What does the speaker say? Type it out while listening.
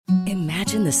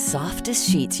Imagine the softest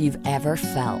sheets you've ever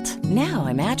felt. Now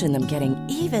imagine them getting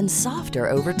even softer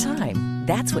over time.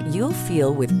 That's what you'll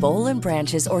feel with Boll &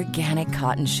 Branch's organic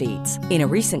cotton sheets. In a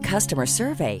recent customer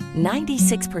survey,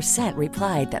 96%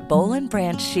 replied that Boll &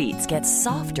 Branch sheets get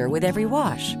softer with every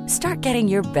wash. Start getting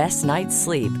your best night's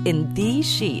sleep in these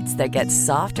sheets that get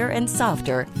softer and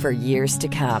softer for years to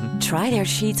come. Try their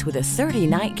sheets with a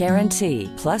 30-night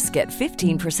guarantee. Plus, get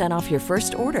 15% off your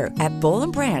first order at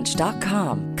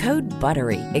bollandbranch.com. Code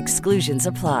BUTTERY. Exclusions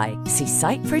apply. See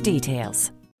site for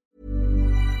details.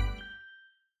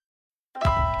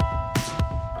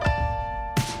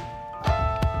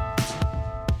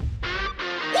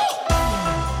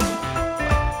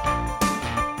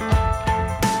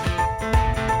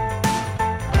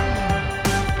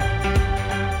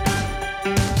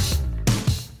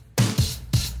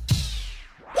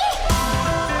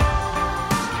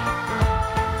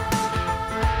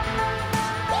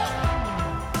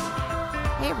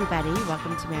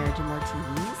 Welcome to Marriage and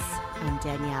Martinis. I'm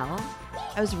Danielle.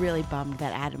 I was really bummed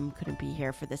that Adam couldn't be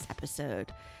here for this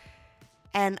episode.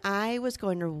 And I was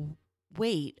going to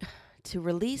wait to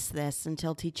release this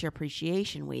until Teacher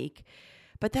Appreciation Week.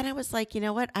 But then I was like, you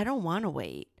know what? I don't want to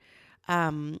wait.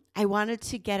 I wanted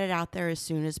to get it out there as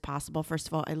soon as possible. First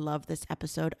of all, I love this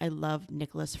episode. I love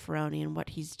Nicholas Ferroni and what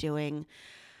he's doing.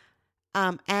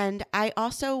 And I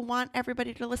also want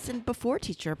everybody to listen before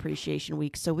Teacher Appreciation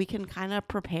Week so we can kind of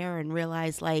prepare and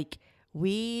realize, like,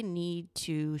 we need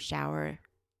to shower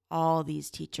all these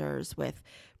teachers with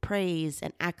praise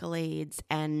and accolades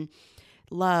and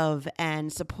love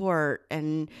and support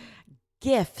and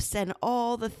gifts and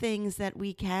all the things that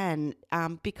we can,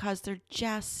 because they're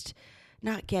just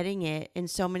not getting it in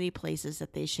so many places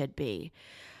that they should be.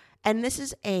 And this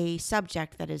is a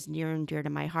subject that is near and dear to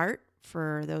my heart.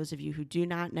 For those of you who do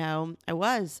not know, I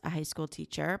was a high school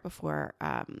teacher before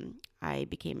I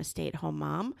became a stay-at-home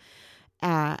mom,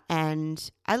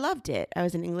 and I loved it. I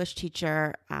was an English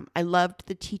teacher. I loved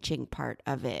the teaching part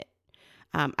of it.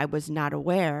 I was not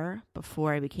aware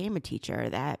before I became a teacher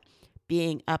that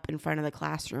being up in front of the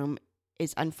classroom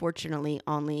is unfortunately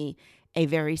only a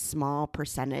very small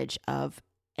percentage of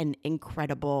an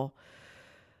incredible,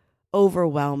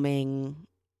 overwhelming,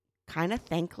 kind of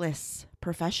thankless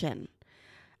profession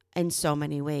in so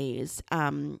many ways.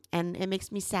 And it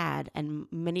makes me sad. And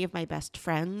many of my best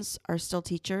friends are still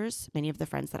teachers. Many of the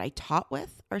friends that I taught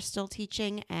with are still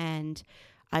teaching, and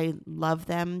I love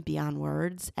them beyond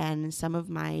words. And some of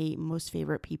my most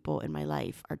favorite people in my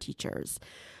life are teachers.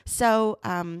 So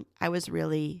I was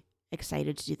really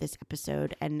excited to do this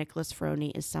episode. And Nicholas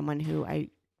Ferroni is someone who I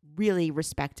really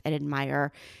respect and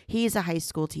admire. He's a high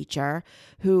school teacher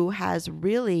who has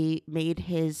really made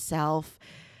himself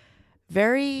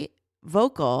very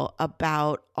vocal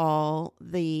about all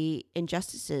the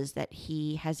injustices that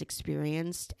he has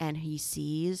experienced and he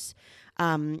sees,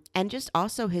 and just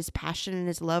also his passion and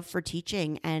his love for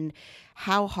teaching and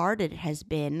how hard it has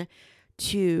been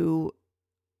to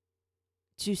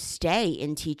stay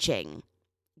in teaching,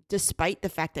 despite the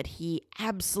fact that he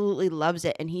absolutely loves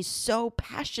it and he's so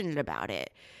passionate about it.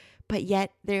 But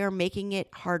yet they're making it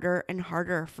harder and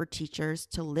harder for teachers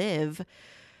to live.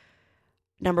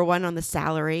 Number one, on the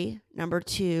salary. Number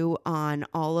two, on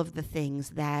all of the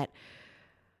things that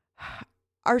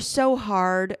are so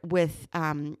hard with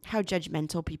how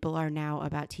judgmental people are now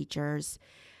about teachers.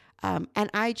 And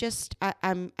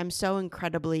I'm so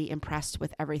incredibly impressed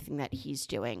with everything that he's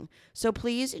doing. So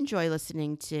please enjoy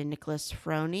listening to Nicholas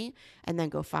Ferroni, and then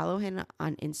go follow him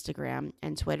on Instagram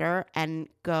and Twitter, and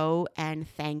go and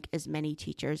thank as many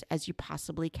teachers as you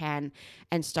possibly can,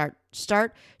 and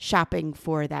start shopping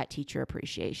for that Teacher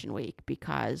Appreciation Week,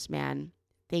 because, man,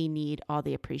 they need all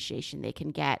the appreciation they can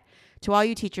get. To all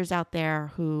you teachers out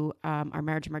there who are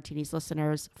Marriage and Martinis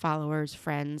listeners, followers,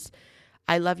 friends,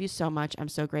 I love you so much. I'm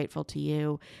so grateful to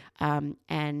you.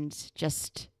 And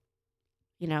just,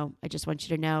 I just want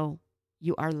you to know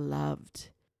you are loved.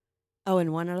 Oh,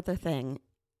 and one other thing.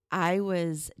 I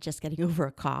was just getting over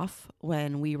a cough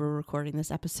when we were recording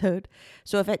this episode.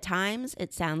 So if at times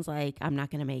it sounds like I'm not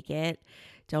going to make it,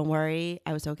 don't worry.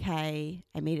 I was okay.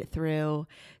 I made it through.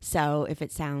 So if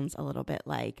it sounds a little bit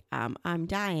like I'm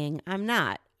dying, I'm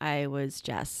not. I was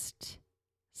just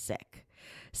sick.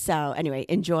 So anyway,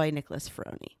 enjoy Nicholas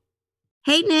Ferroni.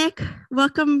 Hey, Nick.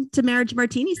 Welcome to Marriage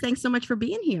Martinis. Thanks so much for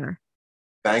being here.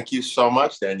 Thank you so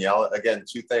much, Danielle. Again,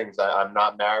 two things. I'm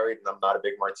not married and I'm not a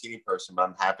big martini person, but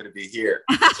I'm happy to be here.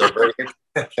 So very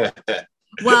good.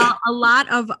 Well, a lot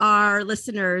of our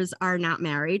listeners are not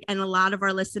married, and a lot of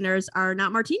our listeners are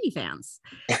not martini fans.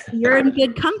 You're in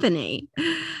good company.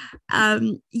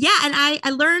 And I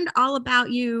learned all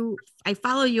about you I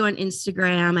follow you on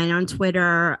Instagram and on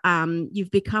Twitter.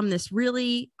 You've become this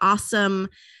really awesome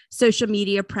social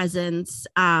media presence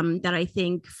that I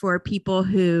think for people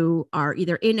who are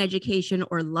either in education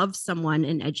or love someone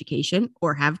in education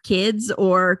or have kids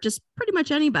or just pretty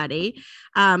much anybody.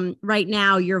 Right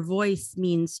now, your voice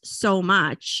means so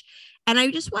much. And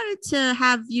I just wanted to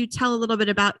have you tell a little bit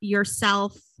about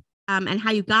yourself and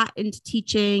how you got into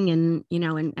teaching and,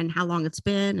 and how long it's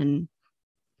been. And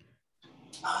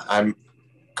I'm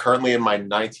currently in my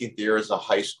 19th year as a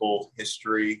high school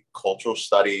history, cultural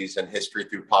studies, and history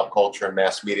through pop culture and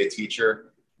mass media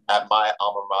teacher at my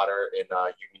alma mater in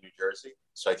Union, New Jersey.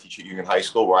 So I teach at Union High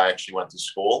School, where I actually went to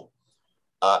school.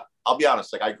 I'll be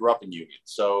honest, like I grew up in Union.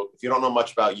 So if you don't know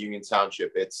much about Union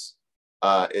Township, it's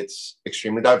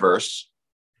extremely diverse.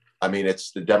 I mean,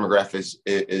 the demographic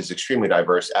is extremely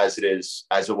diverse as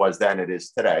it was then, it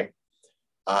is today.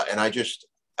 And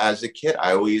as a kid,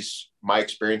 my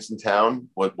experience in town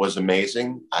was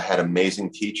amazing. I had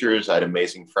amazing teachers. I had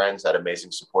amazing friends. I had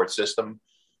amazing support system.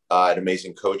 I had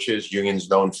amazing coaches. Union's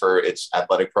known for its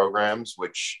athletic programs,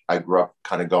 which I grew up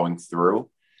kind of going through.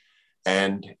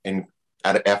 And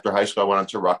after high school, I went on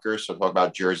to Rutgers. So talk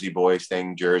about Jersey boys, staying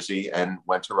in Jersey, and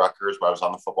went to Rutgers where I was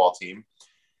on the football team.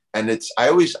 And I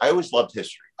always loved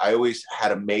history. I always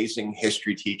had amazing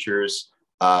history teachers.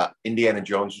 Indiana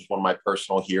Jones was one of my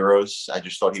personal heroes. I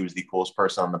just thought he was the coolest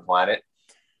person on the planet.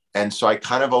 And so I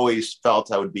kind of always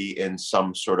felt I would be in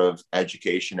some sort of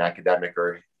education, academic,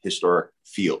 or historic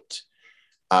field.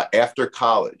 After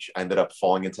college, I ended up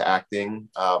falling into acting.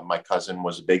 My cousin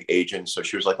was a big agent. So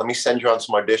she was like, let me send you on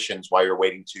some auditions while you're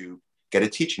waiting to get a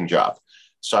teaching job.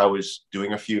 So I was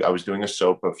doing a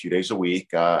soap a few days a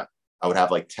week. I would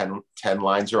have like 10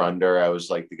 lines or under. I was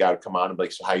like, the guy would come on and be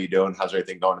like, so how you doing? How's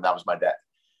everything going? And that was my day.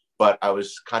 But I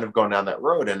was kind of going down that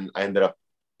road, and I ended up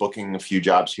booking a few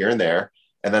jobs here and there.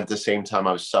 And then at the same time,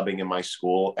 I was subbing in my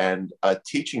school, and a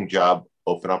teaching job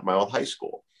opened up my old high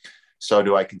school. So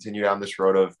do I continue down this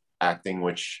road of acting,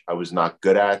 which I was not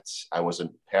good at, I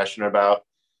wasn't passionate about,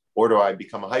 or do I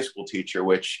become a high school teacher,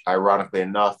 which ironically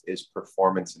enough is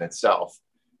performance in itself?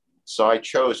 So I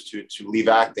chose to leave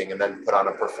acting and then put on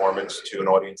a performance to an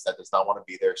audience that does not want to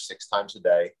be there 6 times a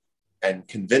day, and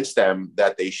convince them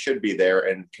that they should be there,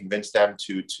 and convince them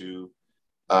to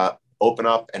open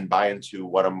up and buy into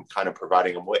what I'm kind of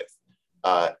providing them with,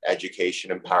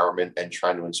 education, empowerment, and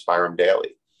trying to inspire them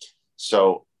daily.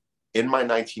 So in my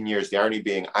 19 years, the irony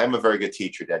being, I'm a very good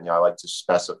teacher, Danielle. I like to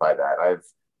specify that.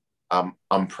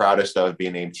 I'm proudest of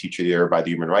being named Teacher of the Year by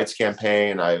the Human Rights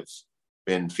Campaign. I've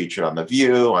been featured on The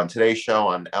View, on Today Show,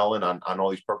 on Ellen, on all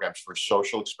these programs for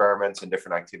social experiments and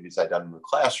different activities I've done in the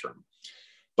classroom.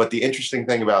 But the interesting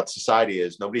thing about society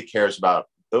is nobody cares about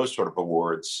those sort of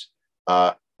awards.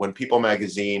 When People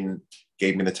Magazine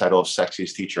gave me the title of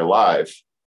Sexiest Teacher Alive,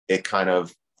 it kind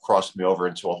of crossed me over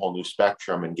into a whole new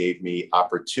spectrum and gave me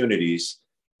opportunities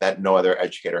that no other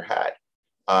educator had.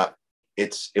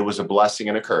 It was a blessing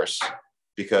and a curse,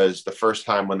 because the first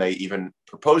time when they even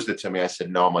proposed it to me, I said,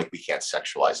 no, I'm like, we can't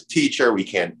sexualize a teacher.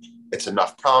 It's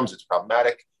enough problems. It's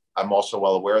problematic. I'm also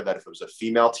well aware that if it was a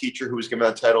female teacher who was given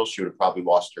that title, she would have probably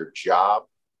lost her job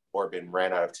or been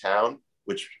ran out of town,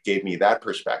 which gave me that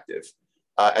perspective.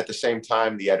 At the same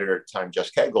time, the editor at the time,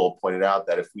 Jess Kegel, pointed out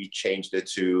that if we changed it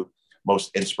to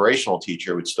most inspirational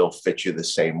teacher, it would still fit you the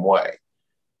same way.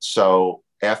 So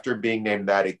after being named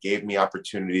that, it gave me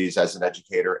opportunities as an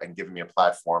educator and given me a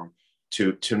platform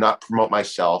to not promote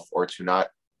myself or to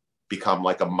not become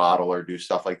like a model or do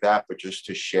stuff like that, but just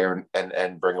to share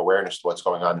and bring awareness to what's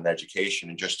going on in education,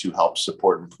 and just to help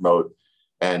support and promote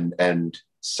and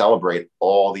celebrate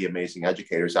all the amazing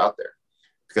educators out there.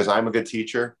 Because I'm a good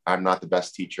teacher. I'm not the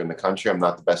best teacher in the country. I'm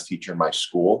not the best teacher in my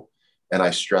school. And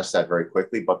I stress that very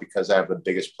quickly, but because I have the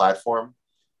biggest platform,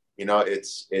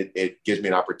 it gives me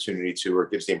an opportunity or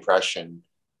gives the impression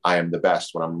I am the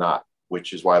best when I'm not,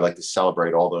 which is why I like to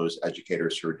celebrate all those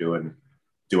educators who are doing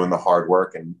the hard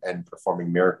work and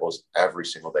performing miracles every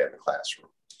single day in the classroom.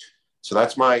 So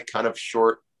that's my kind of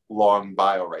short, long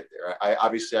bio right there.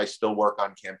 I still work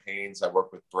on campaigns. I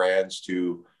work with brands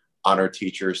to honor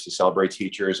teachers, to celebrate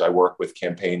teachers. I work with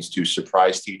campaigns to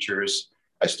surprise teachers.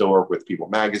 I still work with People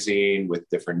Magazine, with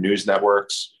different news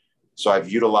networks. So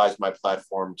I've utilized my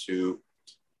platform to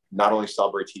not only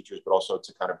celebrate teachers, but also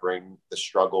to kind of bring the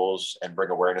struggles and bring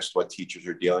awareness to what teachers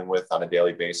are dealing with on a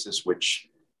daily basis, which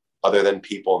other than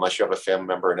people, unless you have a family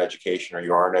member in education or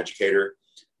you are an educator,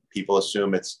 people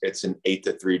assume it's an 8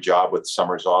 to 3 job with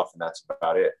summers off, and that's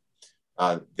about it.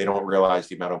 They don't realize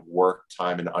the amount of work,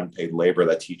 time, and unpaid labor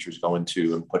that teachers go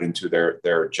into and put into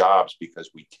their jobs because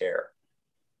we care.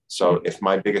 So if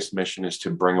my biggest mission is to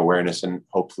bring awareness and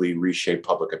hopefully reshape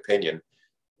public opinion,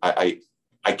 I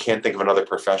can't think of another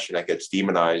profession that gets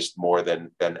demonized more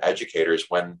than educators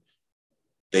when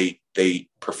they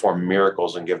perform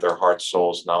miracles and give their heart,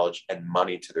 souls, knowledge, and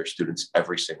money to their students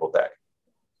every single day.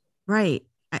 Right.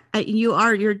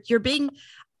 You're being,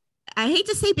 I hate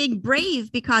to say being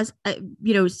brave, because,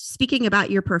 speaking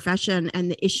about your profession and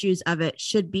the issues of it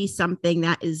should be something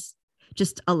that is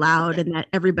just allowed and that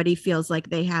everybody feels like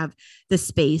they have the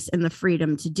space and the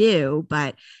freedom to do.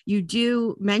 But you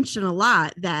do mention a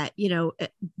lot that,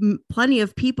 plenty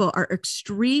of people are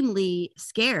extremely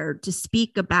scared to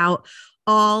speak about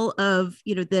all of,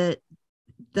 the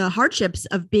hardships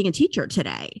of being a teacher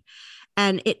today.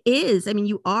 And it is,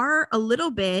 you are a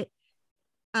little bit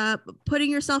putting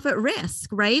yourself at risk,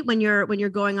 right? When you're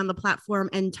going on the platform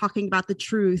and talking about the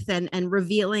truth and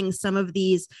revealing some of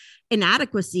these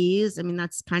inadequacies.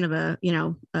 That's kind of a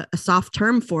soft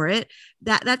term for it,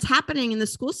 that's happening in the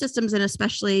school systems, and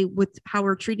especially with how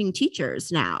we're treating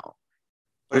teachers now.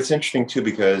 But it's interesting too,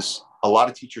 because a lot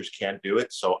of teachers can't do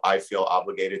it. So I feel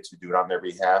obligated to do it on their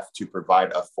behalf, to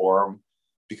provide a forum,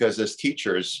 because as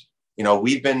teachers,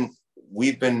 we've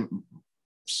been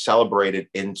celebrated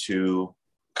into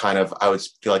kind of, I would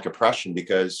feel like, oppression,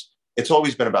 because it's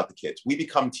always been about the kids. We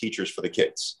become teachers for the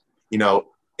kids.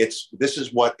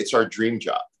 It's our dream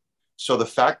job. So the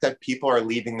fact that people are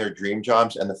leaving their dream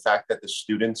jobs, and the fact that the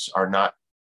students are not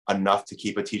enough to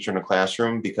keep a teacher in a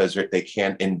classroom because they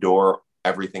can't endure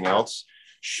everything else,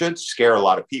 should scare a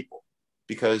lot of people.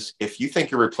 Because if you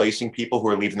think you're replacing people who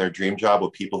are leaving their dream job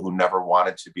with people who never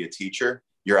wanted to be a teacher,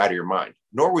 you're out of your mind.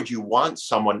 Nor would you want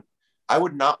someone. I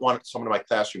would not want someone in my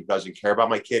classroom who doesn't care about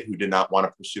my kid, who did not want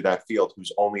to pursue that field,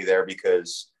 who's only there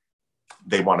because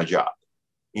they want a job,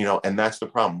 and that's the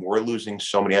problem. We're losing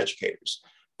so many educators.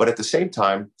 But at the same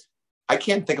time, I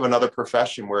can't think of another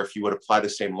profession where if you would apply the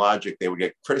same logic, they would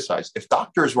get criticized. If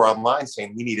doctors were online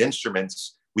saying we need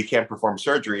instruments, we can't perform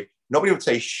surgery, nobody would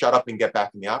say, shut up and get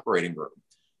back in the operating room.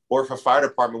 Or if a fire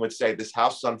department would say, this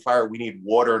house is on fire, we need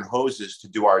water and hoses to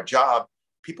do our job,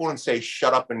 people wouldn't say,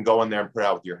 shut up and go in there and put it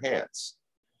out with your hands.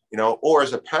 Or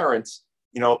as a parent,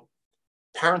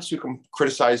 parents who can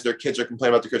criticize their kids or complain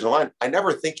about their kids online, I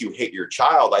never think you hate your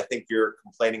child. I think you're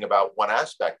complaining about one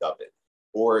aspect of it,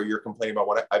 or you're complaining about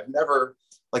what I've never,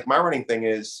 like, my running thing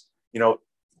is,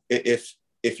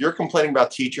 if you're complaining about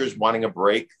teachers wanting a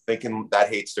break, thinking that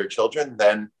hates their children,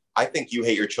 then I think you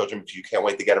hate your children because you can't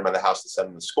wait to get them in the house to send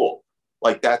them to school.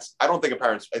 Like, I don't think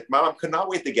my mom could not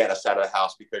wait to get us out of the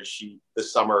house because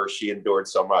this summer she endured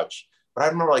so much. But I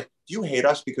remember, like, do you hate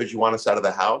us because you want us out of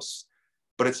the house?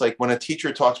 But it's like when a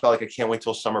teacher talks about, like, I can't wait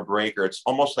till summer break, or it's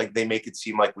almost like they make it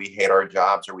seem like we hate our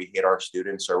jobs, or we hate our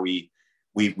students, or we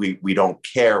don't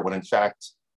care, when in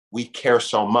fact we care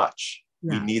so much.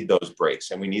 Yeah. We need those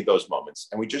breaks and we need those moments,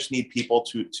 and we just need people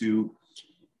to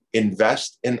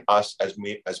invest in us as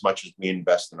much as we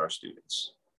invest in our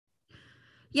students.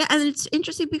 Yeah. And it's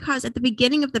interesting because at the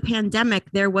beginning of the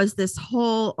pandemic, there was this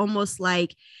whole almost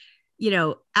like,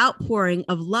 outpouring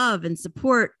of love and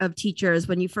support of teachers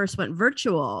when you first went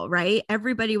virtual, right?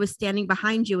 Everybody was standing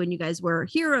behind you and you guys were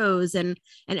heroes, and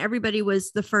everybody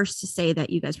was the first to say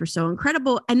that you guys were so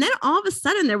incredible. And then all of a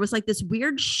sudden there was like this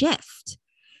weird shift.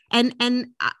 And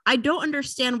I don't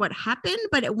understand what happened,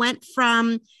 but it went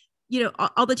from,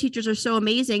 all the teachers are so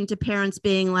amazing to parents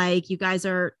being like, you guys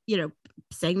are,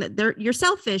 saying that you're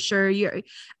selfish, or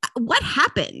what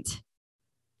happened?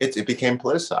 It became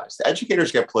politicized. The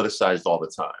educators get politicized all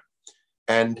the time.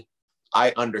 And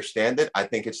I understand it. I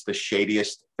think it's the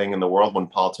shadiest thing in the world when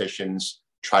politicians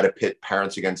try to pit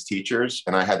parents against teachers.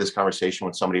 And I had this conversation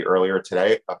with somebody earlier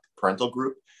today, a parental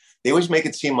group. They always make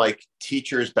it seem like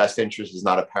teacher's best interest is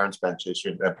not a parent's best interest,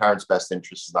 and a parent's best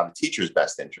interest is not a teacher's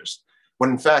best interest.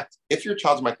 When in fact, if your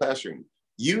child's in my classroom,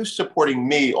 you supporting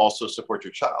me also support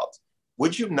your child.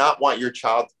 Would you not want your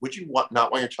child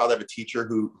to have a teacher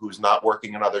who's not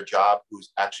working another job,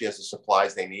 who's actually has the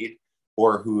supplies they need,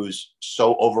 or who's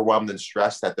so overwhelmed and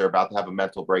stressed that they're about to have a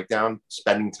mental breakdown,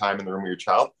 spending time in the room with your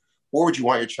child? Or would you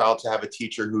want your child to have a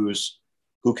teacher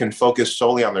who can focus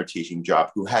solely on their teaching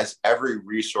job, who has every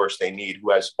resource they need,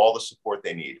 who has all the support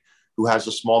they need, who has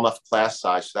a small enough class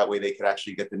size so that way they could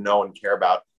actually get to know and care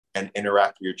about and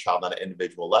interact with your child on an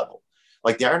individual level?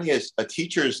 Like, the irony is a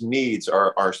teacher's needs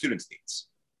are our students' needs.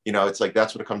 It's like,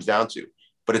 that's what it comes down to.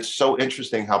 But it's so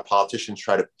interesting how politicians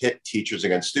try to pit teachers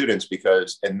against students,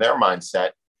 because in their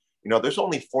mindset, there's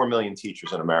only 4 million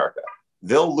teachers in America.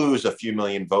 They'll lose a few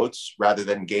million votes rather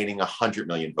than gaining 100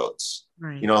 million votes.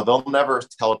 Right. They'll never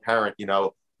tell a parent, you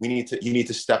need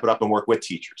to step it up and work with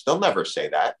teachers. They'll never say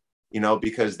that.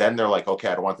 because then they're like, okay,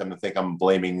 I don't want them to think I'm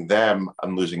blaming them.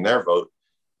 I'm losing their vote.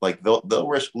 Like they'll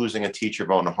risk losing a teacher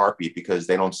vote in a heartbeat because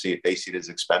they don't see it. They see it as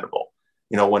expendable.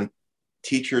 When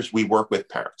teachers, we work with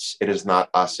parents, it is not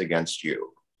us against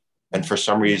you. And for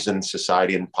some reason,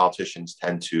 society and politicians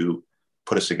tend to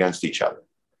put us against each other.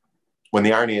 When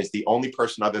the irony is the only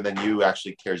person other than you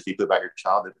actually cares deeply about your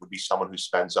child, it would be someone who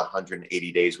spends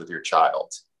 180 days with your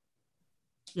child.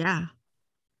 Yeah,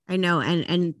 I know.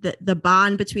 And the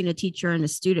bond between a teacher and a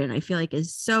student, I feel like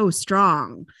is so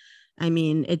strong. I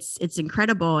mean, it's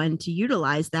incredible. And to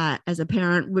utilize that as a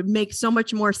parent would make so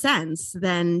much more sense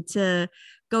than to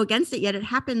go against it. Yet it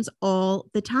happens all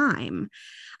the time.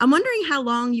 I'm wondering how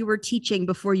long you were teaching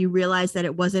before you realized that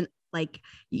it wasn't like,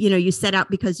 you set out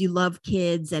because you love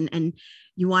kids and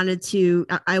you wanted to,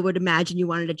 I would imagine you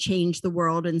wanted to change the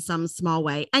world in some small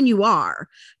way, and you are.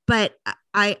 But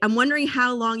I'm wondering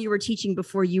how long you were teaching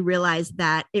before you realized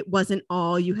that it wasn't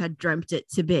all you had dreamt it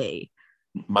to be.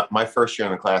 My first year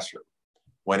in the classroom,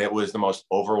 when it was the most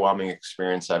overwhelming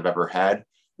experience I've ever had,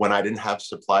 when I didn't have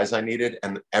supplies I needed.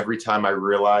 And every time I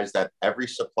realized that every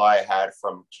supply I had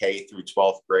from K through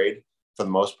 12th grade, for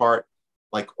the most part,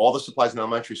 like all the supplies in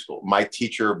elementary school, my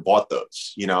teacher bought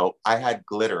those. I had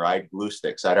glitter, I had glue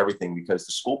sticks, I had everything because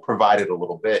the school provided a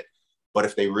little bit. But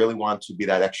if they really want to be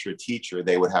that extra teacher,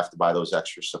 they would have to buy those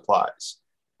extra supplies.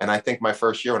 And I think my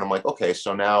first year when I'm like, okay,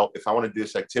 so now if I want to do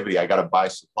this activity, I got to buy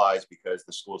supplies because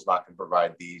the school's not going to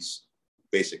provide these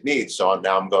basic needs. So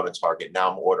now I'm going to Target.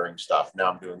 Now I'm ordering stuff. Now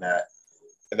I'm doing that.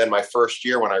 And then my first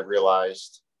year when I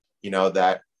realized,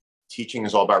 that teaching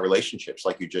is all about relationships,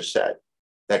 like you just said,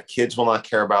 that kids will not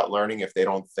care about learning if they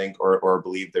don't think or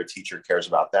believe their teacher cares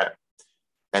about them.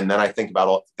 And then I then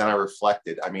I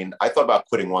reflected. I mean, I thought about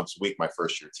quitting once a week my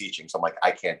first year teaching. So I'm like,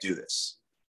 I can't do this.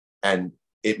 And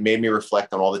it made me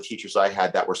reflect on all the teachers I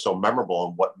had that were so memorable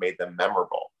and what made them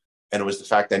memorable. And it was the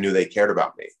fact I knew they cared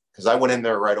about me. Because I went in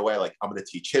there right away, like, I'm going to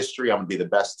teach history. I'm going to be the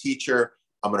best teacher.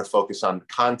 I'm going to focus on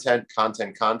content.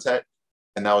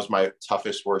 And that was my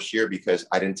toughest, worst year because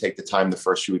I didn't take the time the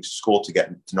first few weeks of school to get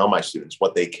to know my students,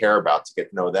 what they care about, to get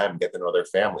to know them, get to know their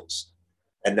families.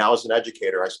 And now as an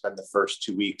educator, I spend the first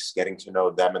 2 weeks getting to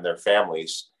know them and their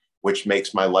families, which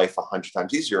makes my life 100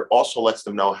 times easier. Also lets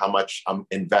them know how much I'm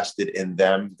invested in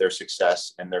them, their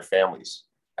success, and their families,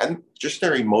 and just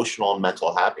their emotional and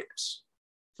mental happiness.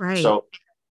 Right. So,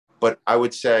 but I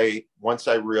would say once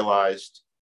I realized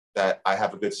that I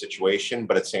have a good situation,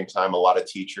 but at the same time, a lot of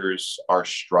teachers are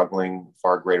struggling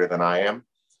far greater than I am.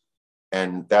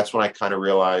 And that's when I kind of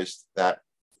realized that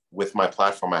with my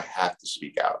platform, I have to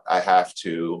speak out. I have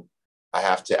to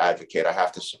advocate. I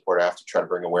have to support. I have to try to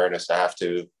bring awareness. I have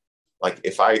to, like,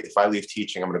 if I leave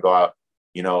teaching, I'm going to go out,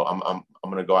 I'm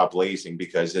going to go out blazing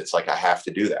because it's like, I have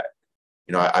to do that.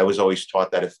 I was always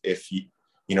taught that if you,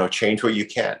 change what you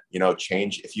can,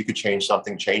 change, if you could change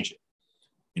something, change it.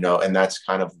 And that's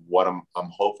kind of what I'm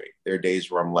hoping. There are days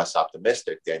where I'm less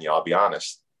optimistic, Danielle, I'll be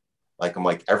honest. Like, I'm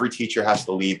like, every teacher has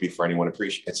to leave before anyone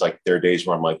appreciates. It's like, there are days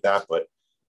where I'm like that, but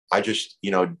I just,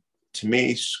 to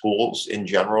me, schools in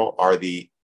general are the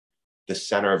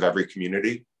center of every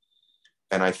community.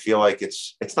 And I feel like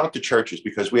it's not the churches,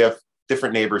 because we have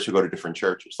different neighbors who go to different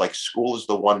churches. Like, school is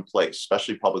the one place,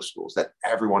 especially public schools, that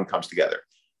everyone comes together.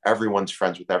 Everyone's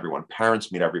friends with everyone.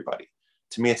 Parents meet everybody.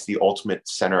 To me, it's the ultimate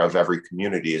center of every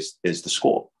community is the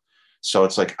school. So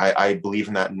it's like, I believe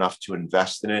in that enough to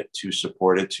invest in it, to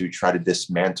support it, to try to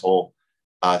dismantle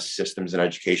systems in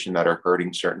education that are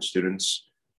hurting certain students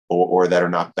or that are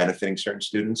not benefiting certain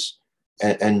students.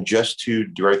 And just to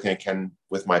do everything I can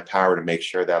with my power to make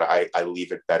sure that I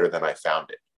leave it better than I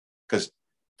found it. Because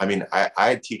I mean, I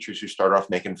had teachers who started off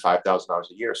making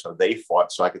 $5,000 a year. So they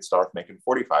fought so I could start off making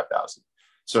 $45,000.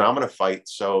 So now I'm going to fight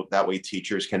so that way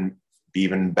teachers can be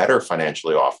even better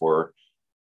financially off or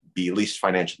be at least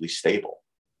financially stable.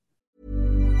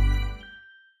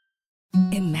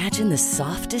 Imagine the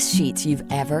softest sheets you've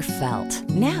ever felt.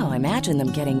 Now imagine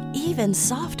them getting even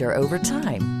softer over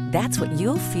time. That's what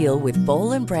you'll feel with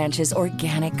Boll & Branch's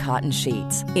organic cotton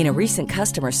sheets. In a recent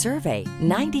customer survey,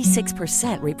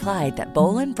 96% replied that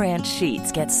Boll & Branch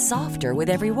sheets get softer with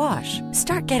every wash.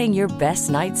 Start getting your best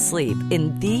night's sleep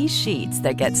in these sheets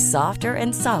that get softer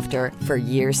and softer for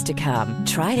years to come.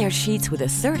 Try their sheets with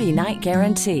a 30-night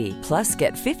guarantee. Plus,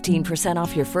 get 15%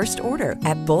 off your first order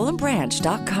at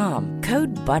bollandbranch.com.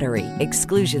 Code BUTTERY.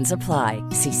 Exclusions apply.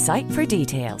 See site for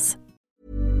details.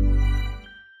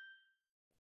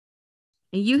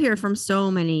 And you hear from so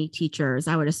many teachers,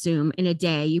 I would assume, in a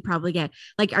day. You probably get,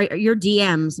 like, your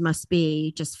DMs must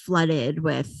be just flooded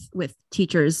with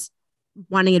teachers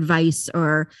wanting advice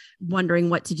or wondering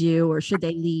what to do or should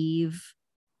they leave.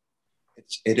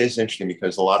 it is interesting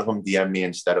because a lot of them DM me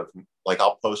instead of like,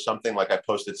 I'll post something like I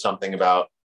posted something about,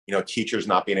 teachers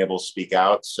not being able to speak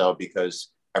out. So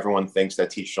because everyone thinks that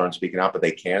teachers aren't speaking out, but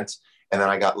they can't. And then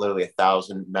I got literally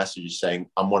 1,000 messages saying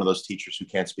I'm one of those teachers who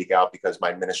can't speak out because my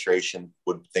administration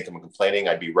would think I'm complaining.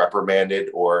 I'd be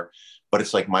reprimanded but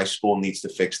it's like my school needs to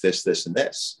fix this, this, and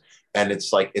this. And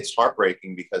it's like, it's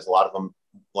heartbreaking because a lot of them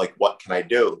like, what can I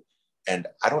do? And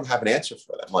I don't have an answer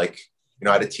for them. Like,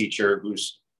 I had a teacher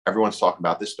everyone's talking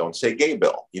about this, don't say gay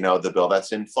bill, the bill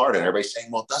that's in Florida. And everybody's saying,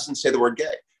 well, it doesn't say the word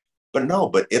gay.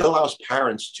 But it allows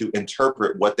parents to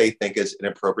interpret what they think is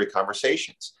inappropriate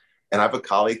conversations. And I have a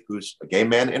colleague who's a gay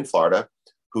man in Florida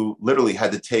who literally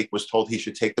was told he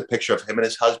should take the picture of him and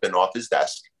his husband off his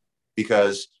desk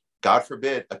because God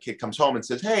forbid a kid comes home and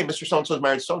says, hey, Mr. So-and-so is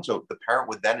married to so-and-so. The parent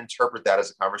would then interpret that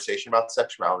as a conversation about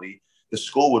sexuality. The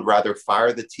school would rather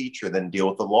fire the teacher than deal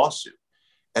with the lawsuit.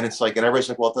 And it's like, and everybody's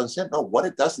like, well, it doesn't say. No, what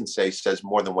it doesn't say says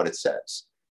more than what it says.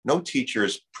 No teacher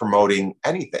is promoting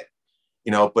anything,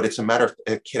 but it's a matter of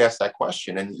a kid asks that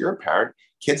question and you're a parent.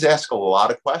 Kids ask a lot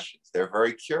of questions. They're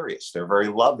very curious. They're very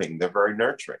loving. They're very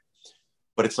nurturing.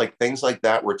 But it's like things like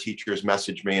that where teachers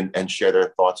message me and share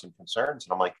their thoughts and concerns.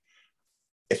 And I'm like,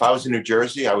 if I was in New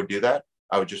Jersey, I would do that.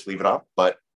 I would just leave it up.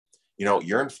 But,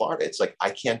 you're in Florida. It's like, I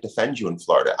can't defend you in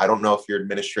Florida. I don't know if your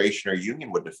administration or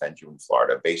union would defend you in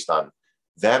Florida based on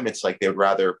them. It's like they would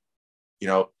rather,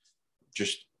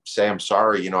 just say, I'm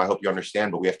sorry, I hope you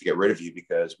understand, but we have to get rid of you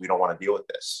because we don't want to deal with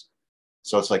this.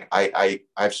 So it's like, I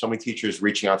have so many teachers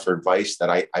reaching out for advice that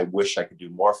I wish I could do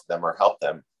more for them or help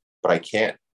them, but I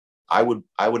can't. I would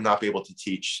not be able to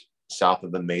teach south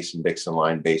of the Mason-Dixon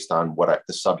line based on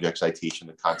the subjects I teach and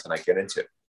the content I get into.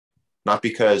 Not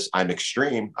because I'm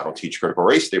extreme. I don't teach critical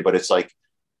race theory, but it's like,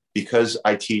 because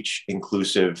I teach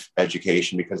inclusive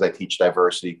education, because I teach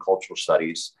diversity, cultural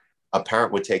studies, a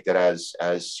parent would take that as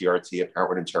CRT. A parent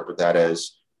would interpret that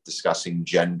as discussing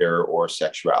gender or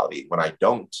sexuality. When I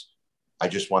don't, I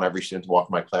just want every student to walk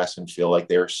in my class and feel like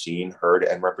they're seen, heard,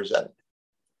 and represented.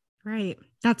 Right.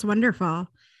 That's wonderful.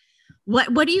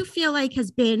 What do you feel like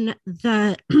has been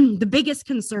the the biggest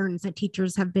concerns that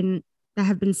teachers have been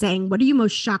saying? What are you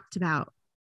most shocked about?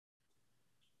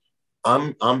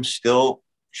 I'm still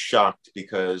shocked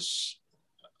because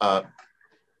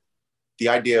the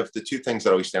idea of the two things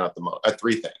that always stand out the most,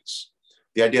 three things.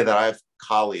 The idea that I have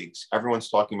colleagues, everyone's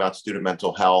talking about student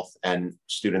mental health and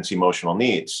students' emotional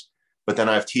needs, but then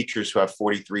I have teachers who have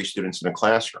 43 students in a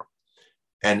classroom.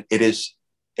 And it is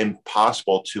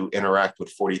impossible to interact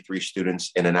with 43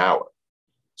 students in an hour.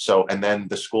 So, and then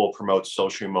the school promotes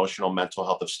social, emotional, mental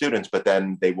health of students, but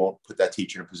then they won't put that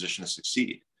teacher in a position to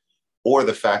succeed. Or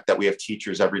the fact that we have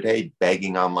teachers every day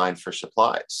begging online for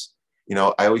supplies.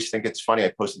 I always think it's funny.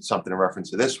 I posted something in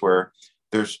reference to this where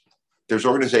there's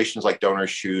organizations like Donors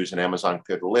Shoes and Amazon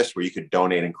Clear the List where you could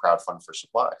donate and crowdfund for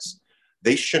supplies.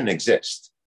 They shouldn't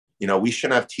exist. We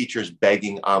shouldn't have teachers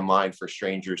begging online for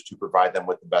strangers to provide them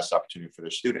with the best opportunity for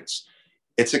their students.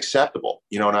 It's acceptable,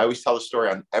 and I always tell the story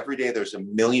on every day there's a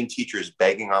million teachers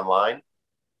begging online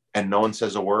and no one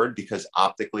says a word because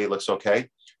optically it looks okay.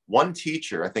 One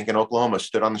teacher, I think in Oklahoma,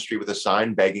 stood on the street with a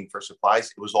sign begging for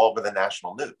supplies. It was all over the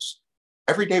national news.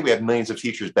 Every day we have millions of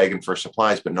teachers begging for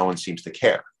supplies, but no one seems to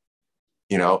care.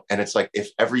 And it's like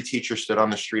if every teacher stood on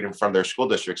the street in front of their school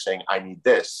district saying, I need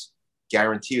this,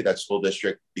 guarantee you that school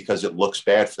district, because it looks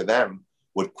bad for them,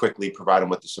 would quickly provide them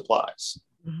with the supplies.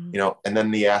 Mm-hmm. And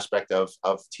then the aspect of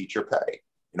teacher pay.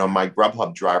 My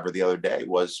Grubhub driver the other day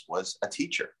was a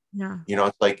teacher. Yeah.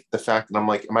 It's like the fact that I'm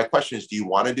like, my question is, do you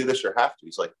want to do this or have to?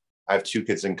 He's like, I have 2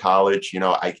 kids in college,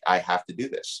 I have to do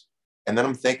this. And then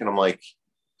I'm like,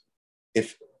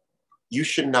 if you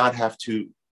should not have to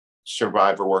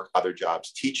survive or work other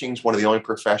jobs. Teaching's one of the only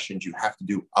professions you have to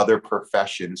do other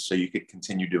professions so you could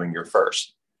continue doing your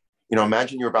first.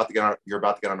 Imagine you're about to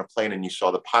get on a plane and you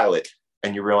saw the pilot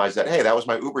and you realize that, hey, that was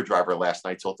my Uber driver last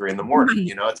night till 3 a.m. Right,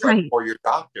 it's like, or your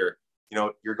doctor,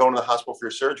 you're going to the hospital for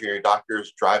your surgery and your doctor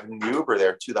is driving the Uber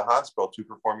there to the hospital to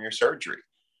perform your surgery.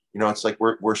 It's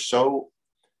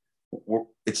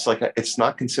like it's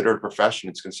not considered a profession.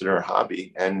 It's considered a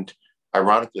hobby. And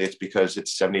ironically, it's because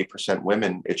it's 78%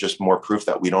 women. It's just more proof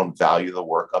that we don't value the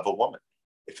work of a woman.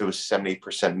 If it was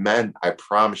 78% men, I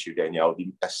promise you, Danielle, it would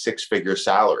be a 6-figure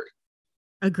salary.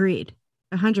 Agreed.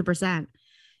 100%.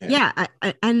 Yeah.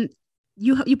 And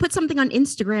you put something on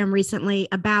Instagram recently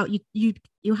about you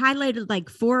highlighted like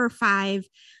 4 or 5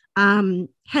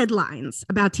 headlines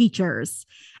about teachers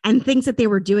and things that they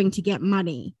were doing to get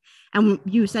money. And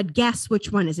you said, guess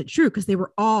which one is it true? Because they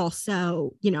were all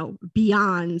so,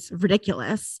 beyond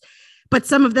ridiculous, but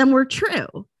some of them were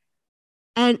true.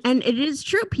 And it is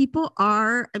true. People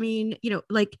are, I mean,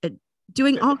 like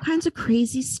doing all kinds of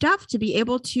crazy stuff to be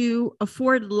able to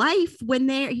afford life when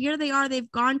they are,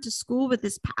 they've gone to school with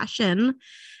this passion.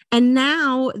 And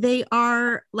now they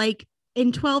are like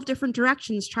in 12 different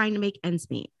directions trying to make ends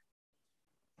meet.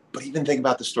 But even think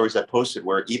about the stories I posted,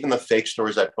 where even the fake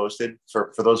stories I posted,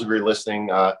 for those of you listening,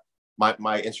 my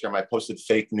Instagram, I posted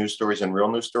fake news stories and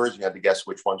real news stories. You had to guess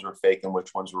which ones were fake and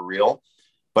which ones were real.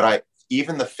 But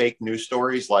even the fake news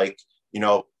stories, like,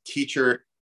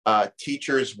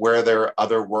 teachers wear their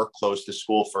other work clothes to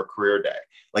school for career day.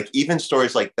 Like, even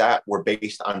stories like that were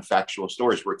based on factual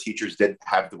stories where teachers did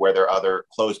have to wear their other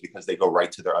clothes because they go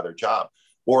right to their other job.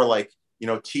 Or like,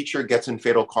 teacher gets in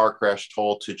fatal car crash,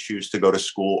 told to choose to go to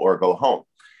school or go home.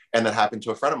 And that happened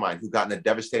to a friend of mine who got in a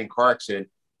devastating car accident,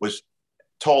 was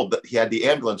told that he had the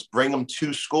ambulance bring him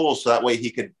to school so that way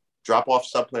he could drop off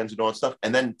subplans and all that stuff,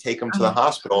 and then take him to the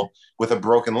hospital with a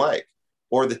broken leg.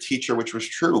 Or the teacher, which was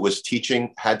true, was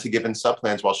teaching, had to give in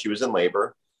subplans while she was in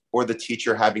labor, or the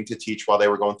teacher having to teach while they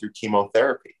were going through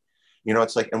chemotherapy.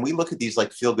 It's like, and we look at these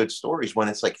like feel good stories when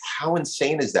it's like, how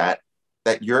insane is that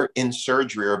you're in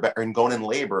surgery or going in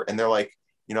labor and they're like,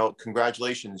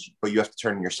 congratulations, but you have to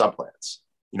turn in your subplans.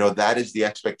 That is the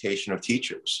expectation of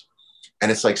teachers. And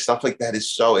it's like stuff like that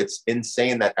it's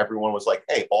insane that everyone was like,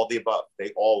 hey, all the above,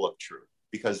 they all look true,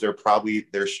 because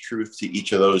there's truth to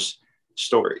each of those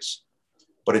stories.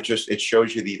 But it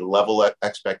shows you the level of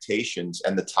expectations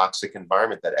and the toxic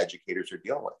environment that educators are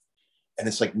dealing with. And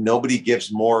it's like nobody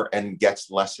gives more and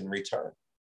gets less in return.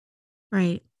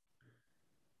 Right.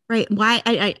 Right. Why?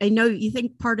 I know you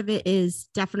think part of it is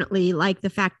definitely like the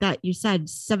fact that you said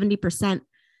 70%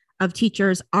 of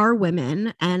teachers are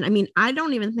women. And I mean, I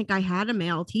don't even think I had a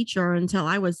male teacher until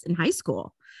I was in high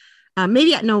school.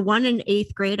 Maybe one in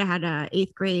eighth grade. I had a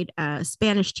eighth grade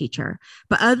Spanish teacher,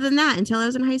 but other than that, until I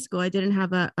was in high school, I didn't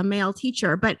have a male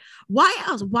teacher. But why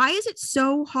else? Why is it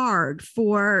so hard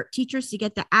for teachers to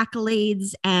get the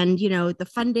accolades and the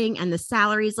funding and the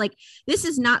salaries? Like, this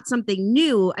is not something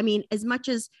new. I mean, as much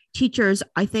as teachers,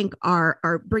 I think,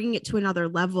 are bringing it to another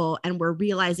level, and we're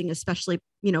realizing, especially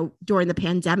during the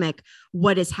pandemic,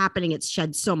 what is happening. It's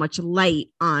shed so much light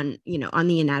on on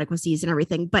the inadequacies and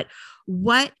everything. But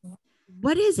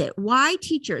what is it? Why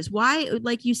teachers? Why,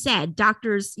 like you said,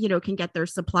 doctors, can get their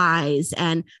supplies,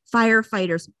 and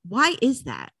firefighters? Why is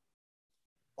that?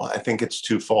 Well, I think it's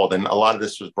twofold. And a lot of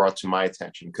this was brought to my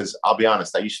attention because I'll be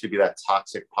honest, I used to be that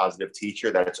toxic positive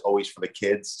teacher that it's always for the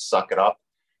kids, suck it up,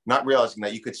 not realizing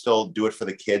that you could still do it for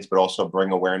the kids, but also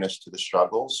bring awareness to the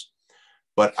struggles.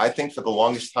 But I think for the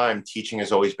longest time, teaching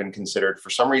has always been considered, for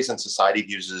some reason, society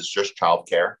views it as just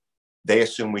childcare. They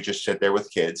assume we just sit there with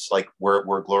kids. Like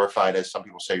we're glorified, as some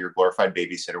people say, you're a glorified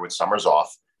babysitter with summers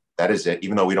off. That is it.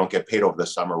 Even though we don't get paid over the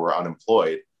summer, we're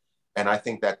unemployed. And I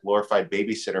think that glorified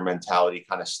babysitter mentality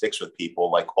kind of sticks with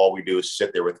people. Like all we do is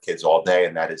sit there with kids all day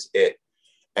and that is it.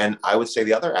 And I would say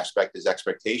the other aspect is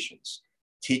expectations.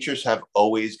 Teachers have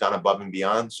always gone above and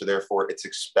beyond. So therefore it's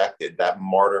expected, that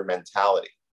martyr mentality,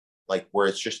 like where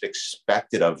it's just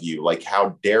expected of you. Like,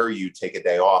 how dare you take a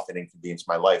day off and inconvenience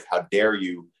my life? How dare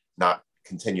you not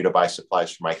continue to buy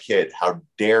supplies for my kid? How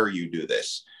dare you do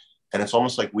this? And it's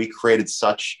almost like we created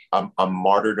such a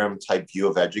martyrdom type view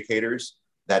of educators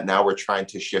that now we're trying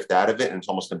to shift out of it, and it's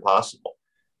almost impossible.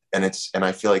 And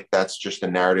I feel like that's just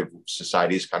a narrative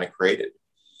society has kind of created.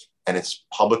 And it's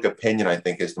public opinion, I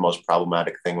think, is the most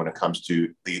problematic thing when it comes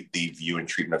to the view and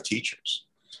treatment of teachers.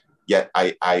 Yet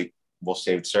I will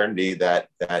say with certainty that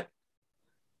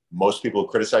most people who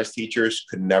criticize teachers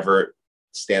could never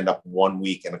stand up 1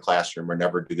 week in a classroom or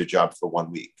never do the job for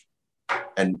 1 week.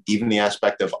 And even the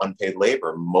aspect of unpaid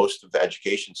labor, most of the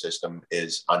education system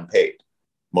is unpaid.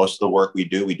 Most of the work we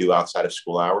do outside of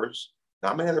school hours.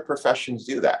 Not many other professions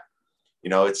do that.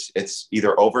 It's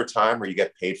either overtime or you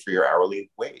get paid for your hourly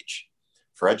wage.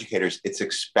 For educators, it's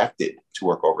expected to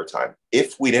work overtime.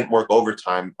 If we didn't work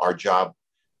overtime, our job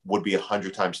would be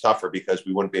 100 times tougher because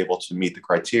we wouldn't be able to meet the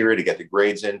criteria to get the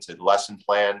grades in, to lesson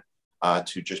plan,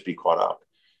 to just be caught up.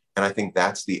 And I think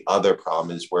that's the other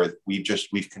problem, is where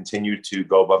we've continued to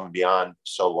go above and beyond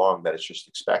so long that it's just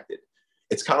expected.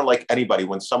 It's kind of like anybody,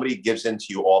 when somebody gives in to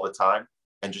you all the time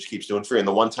and just keeps doing free, and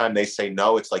the one time they say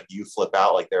no, it's like you flip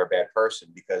out like they're a bad person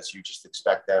because you just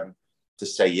expect them to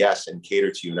say yes and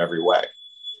cater to you in every way.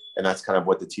 And that's kind of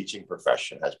what the teaching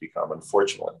profession has become,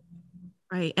 unfortunately.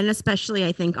 Right. And especially,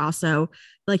 I think also,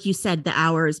 like you said, the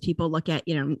hours, people look at,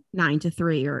 9 to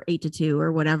 3 or 8 to 2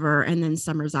 or whatever, and then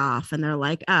summer's off and they're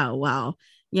like, oh, well,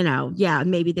 yeah,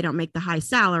 maybe they don't make the high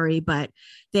salary, but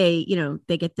they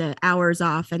get the hours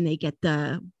off and they get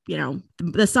the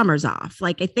summers off.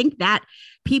 Like, I think that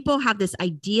people have this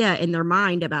idea in their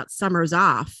mind about summers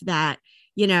off that,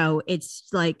 it's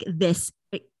like this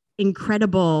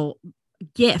incredible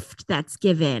gift that's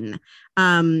given,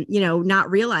 not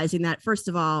realizing that, first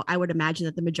of all, I would imagine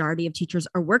that the majority of teachers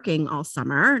are working all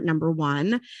summer, number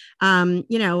one,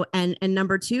 and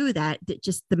number two, that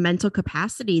just the mental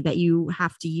capacity that you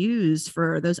have to use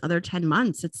for those other 10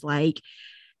 months. It's like,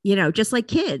 just like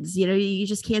kids, you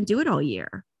just can't do it all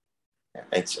year.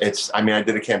 I mean, I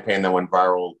did a campaign that went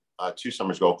viral 2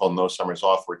 summers ago called No Summers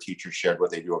Off, where teachers shared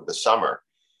what they do over the summer.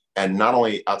 And not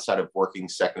only outside of working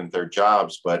second and third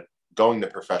jobs, but going to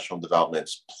professional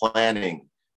developments, planning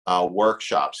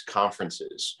workshops,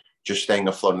 conferences, just staying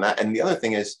afloat in that. And the other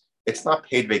thing is, it's not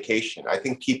paid vacation. I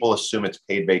think people assume it's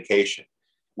paid vacation.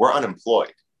 We're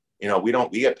unemployed.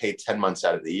 We get paid 10 months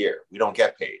out of the year. We don't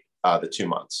get paid the 2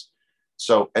 months.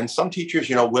 So, and some teachers,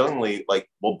 willingly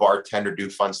will bartend or do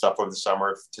fun stuff over the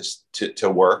summer to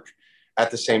work.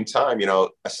 At the same time,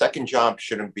 a second job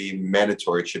shouldn't be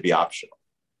mandatory. It should be optional.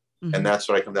 Mm-hmm. And that's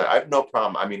what I come to. I have no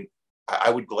problem. I mean, I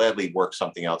would gladly work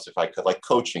something else if I could, like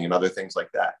coaching and other things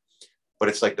like that. But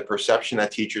it's like the perception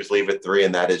that teachers leave at 3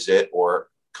 and that is it, or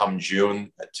come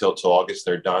June till August,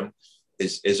 they're done,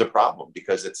 is a problem,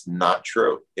 because it's not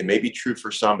true. It may be true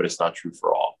for some, but it's not true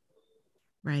for all.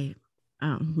 Right.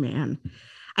 Oh, man.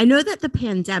 I know that the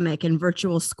pandemic and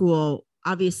virtual school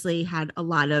obviously had a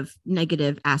lot of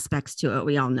negative aspects to it.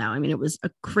 We all know. I mean, it was a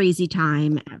crazy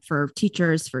time for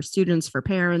teachers, for students, for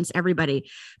parents, everybody.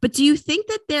 But do you think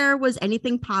that there was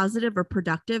anything positive or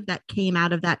productive that came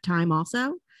out of that time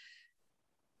also?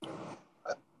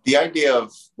 The idea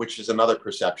of, which is another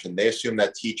perception, they assume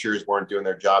that teachers weren't doing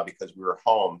their job because we were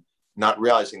home, not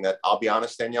realizing that, I'll be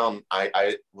honest, Danielle,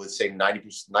 I would say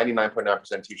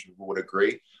 99.9% of teachers would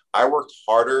agree. I worked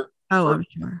harder I'm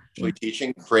sure.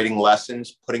 Teaching, creating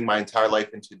lessons, putting my entire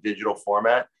life into digital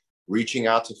format, reaching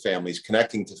out to families,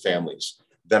 connecting to families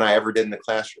than I ever did in the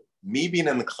classroom. Me being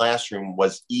in the classroom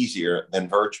was easier than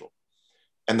virtual.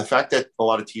 And the fact that a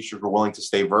lot of teachers were willing to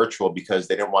stay virtual because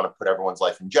they didn't want to put everyone's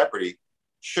life in jeopardy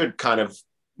should kind of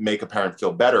make a parent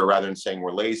feel better, rather than saying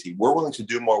we're lazy. We're willing to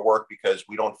do more work because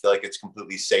we don't feel like it's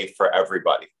completely safe for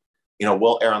everybody.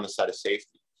 We'll err on the side of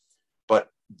safety. But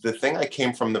the thing I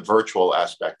came from the virtual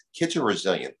aspect, kids are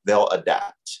resilient. They'll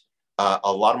adapt.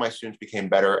 A lot of my students became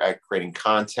better at creating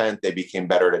content. They became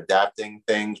better at adapting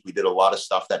things. We did a lot of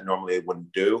stuff that normally they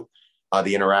wouldn't do.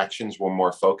 The interactions were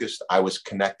more focused. I was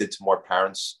connected to more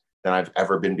parents than I've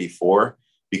ever been before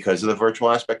because of the virtual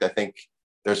aspect. I think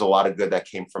there's a lot of good that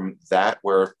came from that,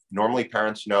 where normally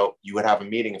parents, you would have a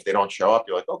meeting. If they don't show up,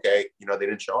 you're like, okay, they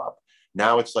didn't show up.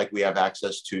 Now it's like we have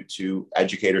access to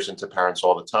educators and to parents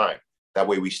all the time. That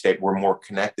way we're more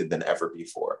connected than ever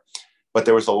before. But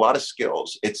there was a lot of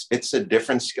skills. It's a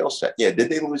different skill set. Yeah. Did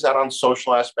they lose out on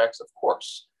social aspects? Of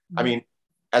course. Mm-hmm. I mean,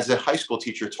 as a high school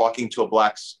teacher, talking to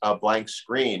a blank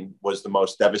screen was the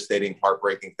most devastating,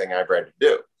 heartbreaking thing I ever had to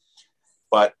do.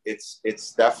 But it's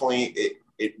definitely,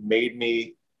 it made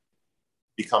me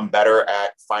become better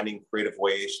at finding creative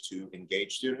ways to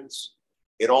engage students.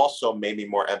 It also made me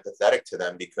more empathetic to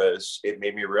them, because it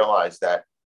made me realize that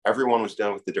everyone was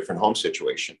dealing with a different home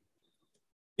situation.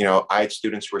 I had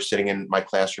students who were sitting in my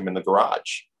classroom in the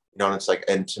garage, and it's like,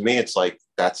 and to me, it's like,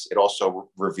 it also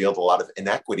revealed a lot of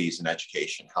inequities in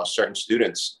education, how certain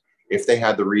students, if they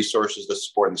had the resources, the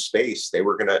support, and the space, they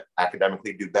were going to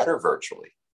academically do better virtually,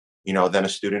 than a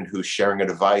student who's sharing a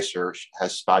device or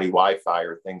has spotty Wi-Fi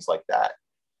or things like that.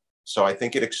 So I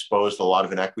think it exposed a lot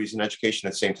of inequities in education.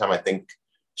 At the same time, I think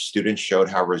students showed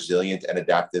how resilient and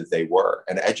adaptive they were,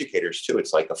 and educators too.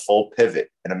 It's like a full pivot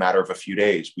in a matter of a few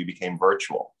days. We became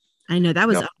virtual. I know that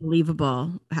was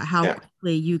unbelievable how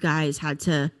quickly you guys had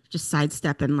to just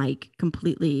sidestep and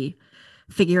completely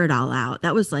figure it all out.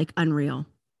 That was unreal.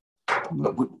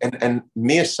 And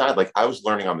me aside, I was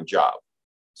learning on the job.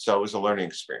 So it was a learning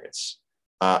experience.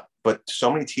 But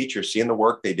so many teachers, seeing the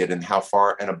work they did and how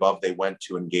far and above they went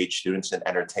to engage students and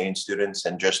entertain students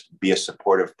and just be a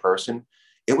supportive person,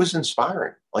 it was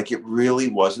inspiring. It really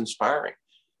was inspiring.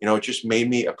 It just made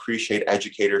me appreciate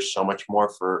educators so much more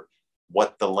for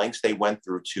what the lengths they went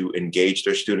through to engage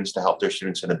their students, to help their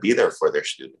students, and to be there for their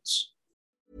students.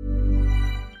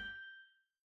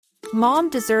 Mom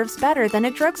deserves better than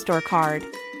a drugstore card.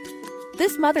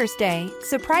 This Mother's Day,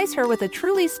 surprise her with a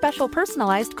truly special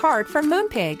personalized card from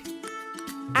Moonpig.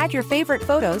 Add your favorite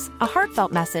photos, a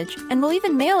heartfelt message, and we'll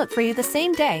even mail it for you the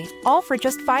same day, all for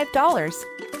just $5.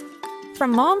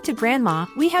 From mom to grandma,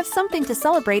 we have something to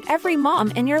celebrate every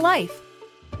mom in your life.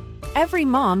 Every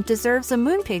mom deserves a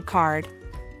Moonpig card.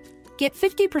 Get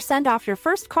 50% off your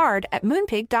first card at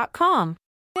moonpig.com.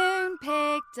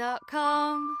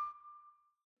 Moonpig.com.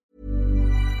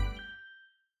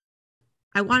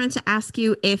 I wanted to ask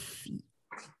you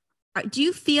do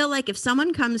you feel like if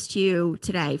someone comes to you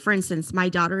today, for instance, my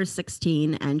daughter is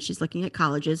 16 and she's looking at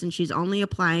colleges and she's only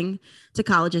applying to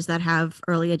colleges that have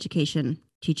early education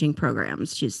teaching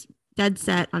programs. She's dead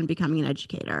set on becoming an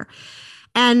educator.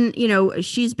 And,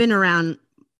 she's been around,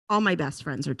 all my best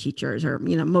friends are teachers, or,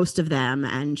 most of them.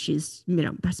 And she's,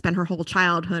 spent her whole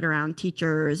childhood around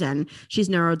teachers, and she's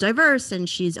neurodiverse and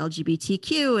she's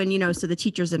LGBTQ. And, so the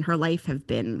teachers in her life have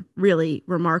been really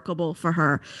remarkable for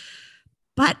her.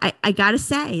 But I got to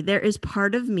say, there is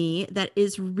part of me that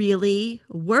is really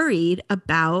worried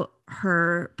about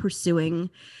her pursuing,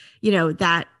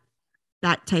 that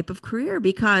type of career,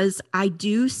 because I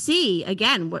do see,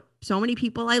 again, what so many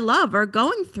people I love are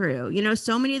going through.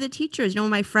 So many of the teachers,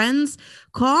 my friends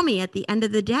call me at the end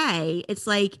of the day. It's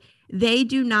like they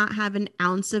do not have an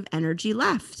ounce of energy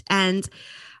left. And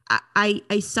I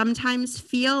sometimes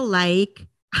feel like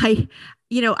I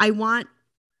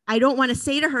don't want to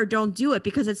say to her, don't do it,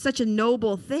 because it's such a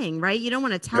noble thing, right? You don't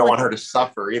want to tell her. You don't want her to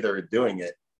suffer either doing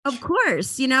it. Of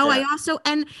course. I also,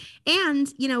 and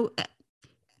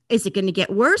is it going to get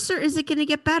worse or is it going to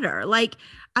get better? Like,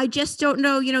 I just don't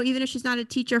know, even if she's not a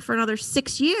teacher for another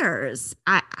 6 years,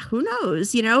 who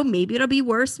knows, maybe it'll be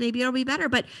worse, maybe it'll be better.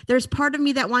 But there's part of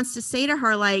me that wants to say to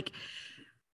her, like,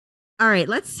 all right,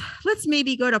 let's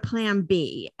maybe go to plan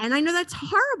B. And I know that's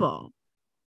horrible.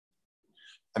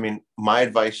 I mean, my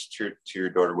advice to your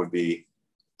daughter would be,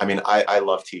 I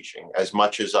love teaching. As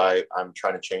much as I'm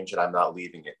trying to change it, I'm not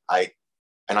leaving it. I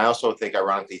also think,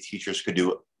 ironically, teachers could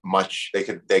do much. They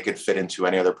could fit into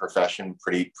any other profession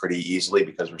pretty easily,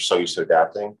 because we're so used to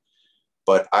adapting.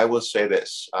 But I will say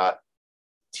this,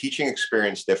 teaching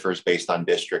experience differs based on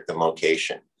district and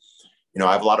location.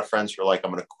 I have a lot of friends who are like,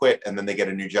 I'm going to quit, and then they get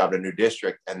a new job in a new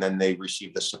district, and then they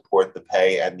receive the support, the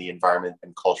pay, and the environment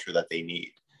and culture that they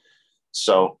need.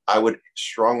 So I would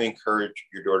strongly encourage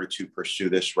your daughter to pursue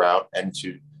this route and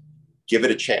to give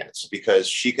it a chance, because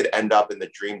she could end up in the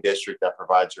dream district that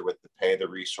provides her with the pay, the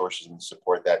resources, and the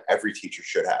support that every teacher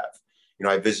should have.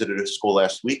 I visited a school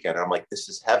last weekend, and I'm like, this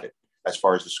is heaven as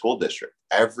far as the school district.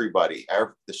 Everybody,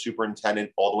 the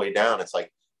superintendent, all the way down, it's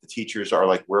like the teachers are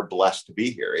like, we're blessed to be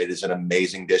here. It is an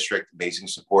amazing district, amazing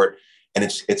support. And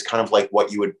it's kind of like what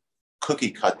you would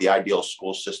cookie cut the ideal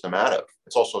school system out of.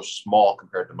 It's also small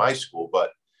compared to my school,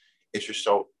 but it's just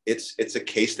it's a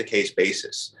case-to-case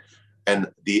basis.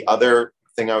 And the other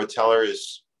thing I would tell her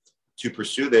is to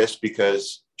pursue this,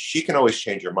 because she can always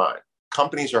change her mind.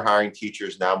 Companies are hiring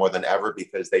teachers now more than ever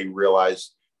because they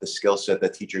realize the skill set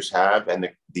that teachers have, and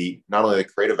the not only the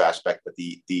creative aspect, but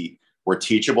the we're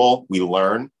teachable, we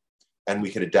learn, and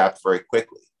we can adapt very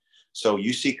quickly. So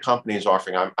you see companies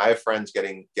offering. I have friends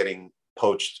getting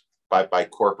poached by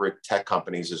corporate tech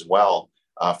companies as well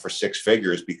for 6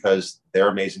 figures, because they're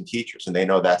amazing teachers and they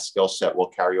know that skill set will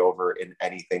carry over in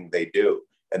anything they do,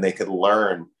 and they could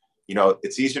learn.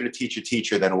 It's easier to teach a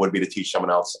teacher than it would be to teach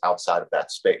someone else outside of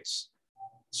that space.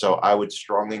 So I would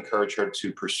strongly encourage her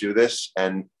to pursue this.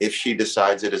 And if she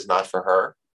decides it is not for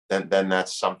her, then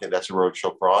that's a road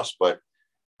she'll cross. But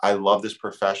I love this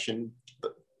profession.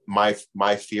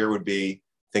 My fear would be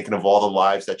thinking of all the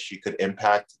lives that she could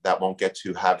impact that won't get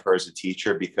to have her as a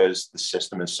teacher, because the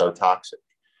system is so toxic.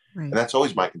 Right. And that's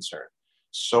always my concern.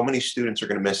 So many students are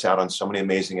going to miss out on so many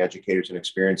amazing educators and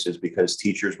experiences because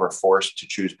teachers were forced to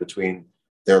choose between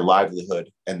their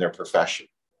livelihood and their profession.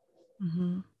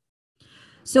 Mm-hmm.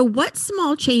 So what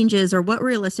small changes or what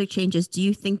realistic changes do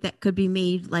you think that could be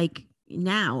made, like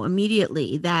now,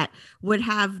 immediately, that would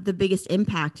have the biggest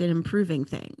impact in improving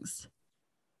things?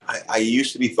 I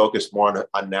used to be focused more on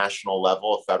a national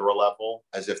level, a federal level,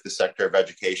 as if the Secretary of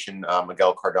Education,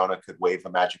 Miguel Cardona, could wave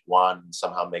a magic wand and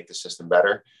somehow make the system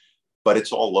better. But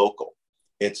it's all local.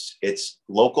 It's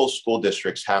local school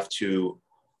districts have to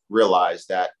realize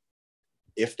that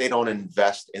if they don't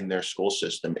invest in their school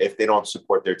system, if they don't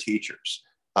support their teachers,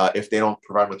 if they don't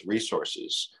provide with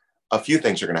resources, a few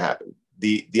things are going to happen.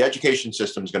 The education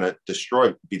system is going to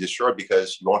be destroyed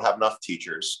because you won't have enough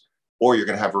teachers, or you're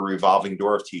going to have a revolving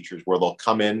door of teachers where they'll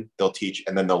come in, they'll teach,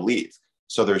 and then they'll leave.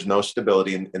 So there's no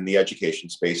stability in the education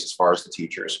space as far as the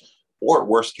teachers. Or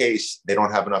worst case, they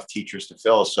don't have enough teachers to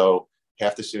fill. So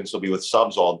half the students will be with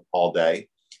subs all day.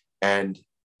 And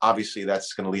obviously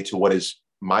that's going to lead to what is,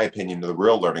 my opinion, the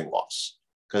real learning loss.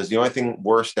 Because the only thing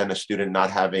worse than a student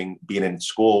not being in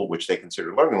school, which they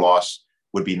consider learning loss,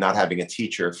 would be not having a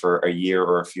teacher for a year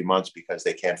or a few months because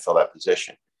they can't fill that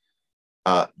position.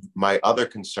 My other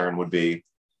concern would be,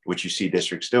 which you see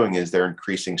districts doing, is they're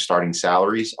increasing starting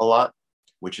salaries a lot,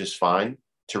 which is fine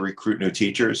to recruit new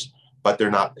teachers, but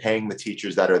they're not paying the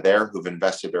teachers that are there who've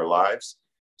invested their lives.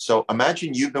 So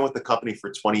imagine you've been with the company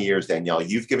for 20 years, Danielle.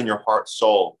 You've given your heart,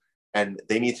 soul, and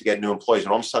they need to get new employees.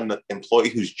 And all of a sudden, the employee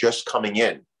who's just coming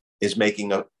in is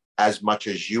making as much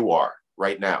as you are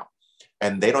right now.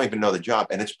 And they don't even know the job.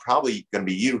 And it's probably going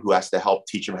to be you who has to help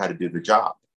teach them how to do the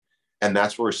job. And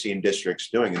that's what we're seeing districts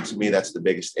doing. And to me, that's the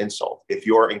biggest insult. If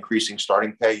you're increasing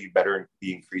starting pay, you better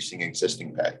be increasing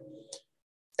existing pay.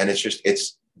 And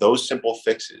it's those simple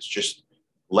fixes. Just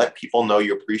let people know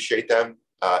you appreciate them.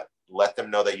 Let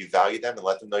them know that you value them, and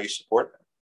let them know you support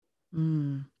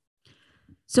them.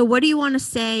 So what do you want to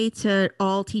say to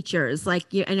all teachers? Like,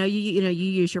 I know you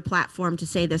use your platform to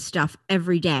say this stuff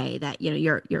every day, that,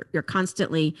 you're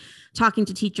constantly talking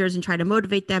to teachers and try to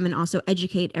motivate them and also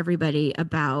educate everybody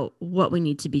about what we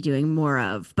need to be doing more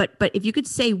of. But if you could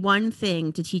say one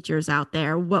thing to teachers out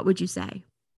there, what would you say?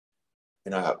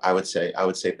 I would say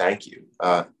thank you.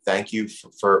 Thank you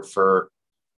for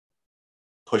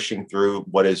pushing through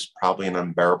what is probably an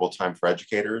unbearable time for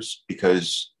educators,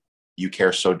 because you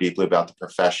care so deeply about the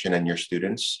profession and your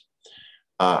students.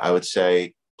 I would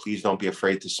say, please don't be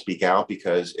afraid to speak out,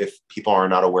 because if people are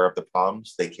not aware of the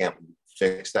problems, they can't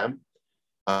fix them.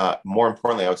 More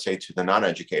importantly, I would say to the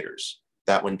non-educators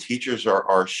that when teachers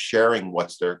are sharing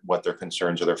what their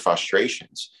concerns or their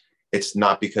frustrations, it's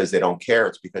not because they don't care,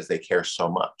 it's because they care so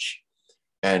much.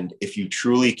 And if you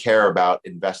truly care about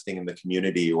investing in the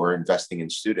community or investing in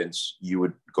students, you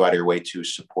would go out of your way to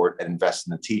support and invest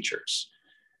in the teachers.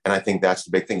 And I think that's the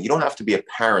big thing. You don't have to be a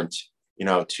parent,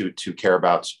 to care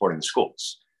about supporting the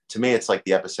schools. To me, it's like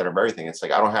the epicenter of everything. It's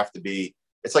like, I don't have to be,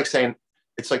 it's like saying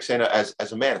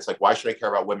as a man, it's like, why should I care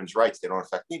about women's rights? They don't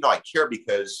affect me. No, I care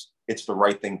because it's the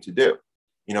right thing to do.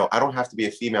 I don't have to be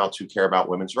a female to care about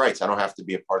women's rights. I don't have to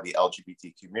be a part of the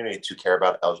LGBT community to care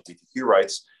about LGBTQ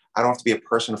rights. I don't have to be a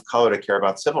person of color to care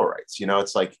about civil rights.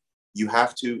 It's like, you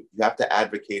have to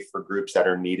advocate for groups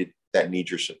that need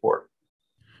your support.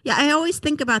 Yeah, I always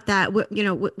think about that.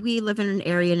 We live in an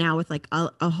area now with like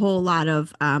a whole lot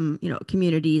of,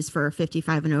 communities for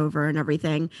 55 and over and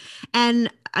everything. And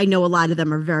I know a lot of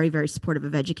them are very, very supportive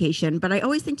of education. But I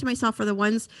always think to myself, for the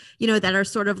ones, that are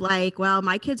sort of like, well,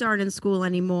 my kids aren't in school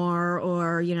anymore,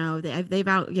 or,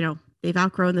 they've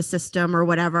outgrown the system or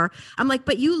whatever. I'm like,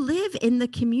 but you live in the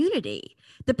community.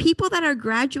 The people that are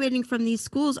graduating from these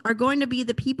schools are going to be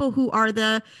the people who are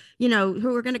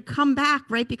who are going to come back,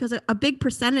 right? Because a big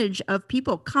percentage of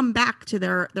people come back to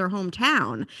their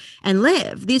hometown and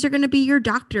live. These are going to be your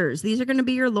doctors. These are going to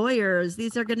be your lawyers.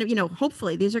 These are going to,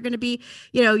 hopefully these are going to be,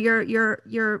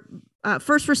 your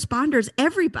first responders,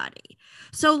 everybody.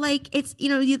 So like, it's,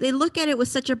 they look at it with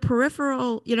such a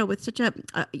peripheral, with such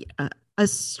a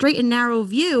straight and narrow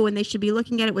view, and they should be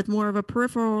looking at it with more of a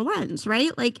peripheral lens,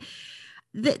 right? Like,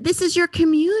 this is your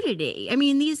community. I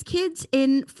mean, these kids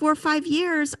in 4 or 5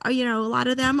 years, a lot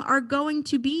of them are going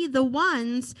to be the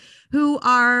ones who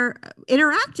are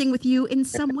interacting with you in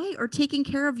some way or taking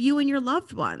care of you and your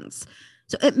loved ones.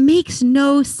 So it makes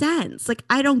no sense. Like,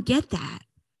 I don't get that.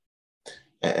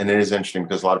 And it is interesting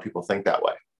because a lot of people think that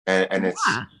way. And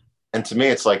to me,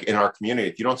 it's like, in our community,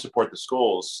 if you don't support the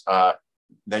schools,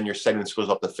 then you're setting the schools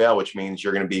up to fail, which means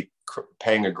you're going to be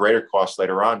paying a greater cost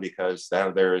later on, because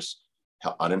then there's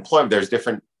unemployment, there's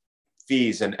different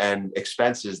fees and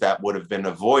expenses that would have been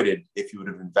avoided if you would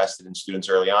have invested in students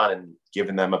early on and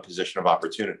given them a position of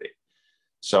opportunity.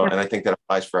 So, and I think that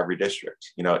applies for every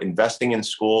district. Investing in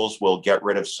schools will get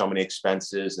rid of so many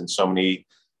expenses and so many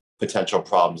potential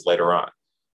problems later on.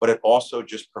 But it also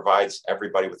just provides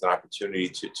everybody with an opportunity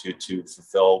to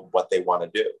fulfill what they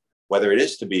want to do, whether it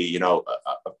is to be,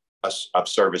 a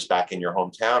service back in your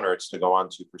hometown, or it's to go on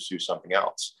to pursue something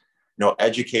else.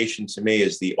 Education to me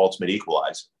is the ultimate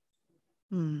equalizer.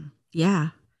 Yeah.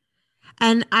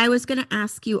 And I was going to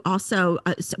ask you also,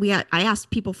 I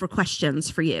asked people for questions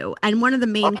for you. And one of the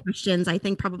main questions, I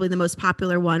think probably the most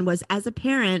popular one, was, as a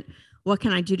parent, what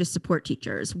can I do to support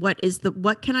teachers? What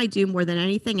can I do more than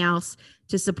anything else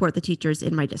to support the teachers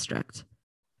in my district?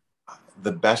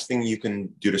 The best thing you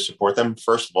can do to support them,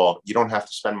 first of all, you don't have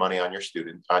to spend money on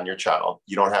your child.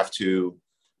 You don't have to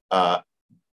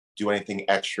do anything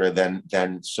extra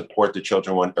than support the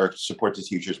children or support the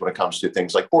teachers when it comes to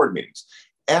things like board meetings.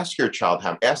 Ask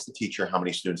the teacher how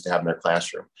many students they have in their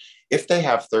classroom. If they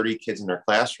have 30 kids in their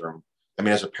classroom, I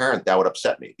mean, as a parent, that would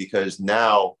upset me, because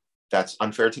now that's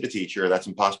unfair to the teacher. That's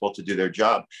impossible to do their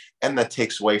job. And that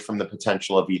takes away from the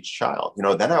potential of each child.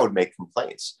 Then I would make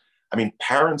complaints. I mean,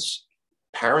 parents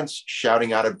parents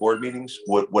shouting out at board meetings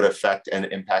would affect and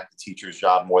impact the teacher's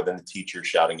job more than the teacher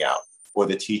shouting out or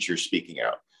the teacher speaking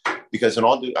out. Because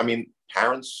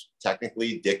parents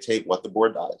technically dictate what the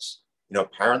board does.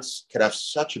 Parents could have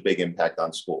such a big impact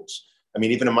on schools.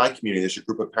 Even in my community, there's a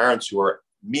group of parents who are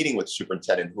meeting with the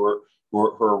superintendent, who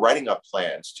are writing up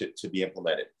plans to be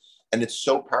implemented. And it's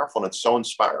so powerful and it's so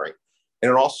inspiring. And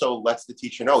it also lets the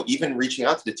teacher know, even reaching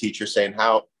out to the teacher saying,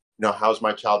 how's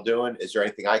my child doing? Is there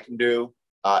anything I can do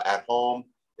at home?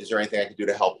 Is there anything I can do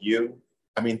to help you?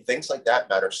 Things like that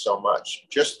matter so much.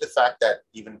 Just the fact that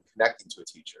even connecting to a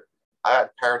teacher. I had a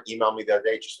parent email me the other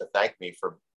day just to thank me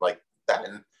for that.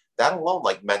 And that alone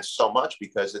meant so much,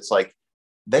 because it's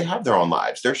they have their own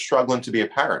lives. They're struggling to be a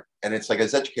parent. And it's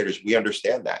as educators, we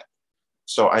understand that.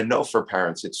 So I know for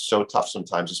parents, it's so tough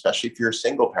sometimes, especially if you're a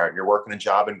single parent, you're working a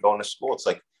job and going to school. It's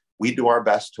we do our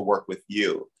best to work with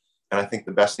you. And I think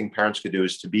the best thing parents could do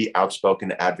is to be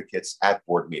outspoken advocates at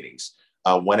board meetings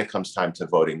when it comes time to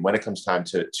voting, when it comes time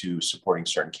to supporting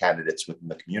certain candidates within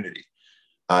the community.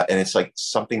 And it's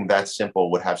something that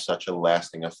simple would have such a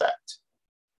lasting effect.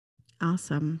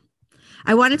 Awesome.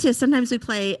 I wanted to, sometimes we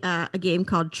play a game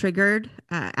called Triggered.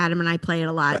 Adam and I play it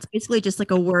a lot. It's basically just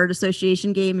a word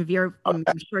association game. I'm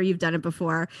sure you've done it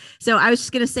before. So I was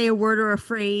just going to say a word or a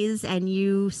phrase, and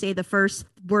you say the first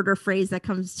word or phrase that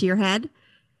comes to your head.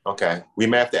 Okay. We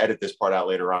may have to edit this part out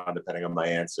later on, depending on my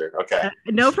answer. Okay.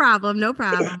 No problem.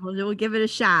 We'll give it a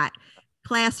shot.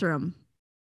 Classroom.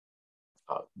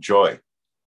 Joy.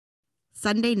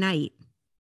 Sunday night.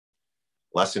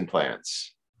 Lesson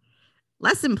plans.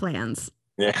 Lesson plans.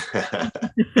 Yeah.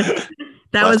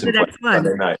 That was the next one.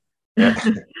 Sunday night. Yeah.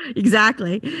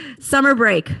 Exactly. Summer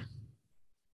break.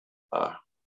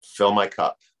 Fill my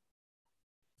cup.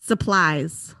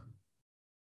 Supplies.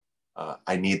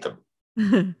 I need them.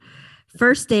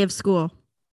 First day of school.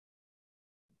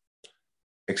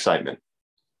 Excitement.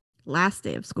 Last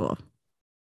day of school.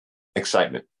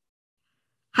 Excitement.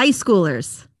 High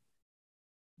schoolers.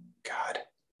 God.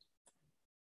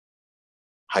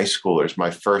 High schoolers,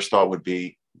 my first thought would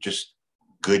be just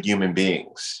good human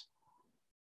beings.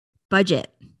 Budget.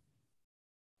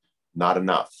 Not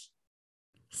enough.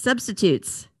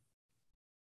 Substitutes.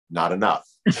 Not enough.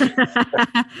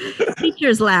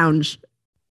 Teachers lounge.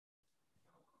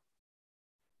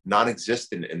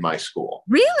 Non-existent in my school.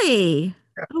 Really?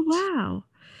 Yeah. Oh, wow.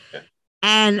 Yeah.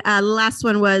 And the last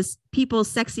one was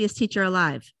people's sexiest teacher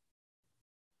alive.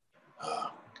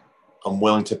 I'm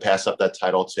willing to pass up that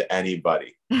title to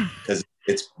anybody, because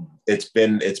it's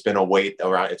been a weight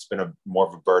around. It's been more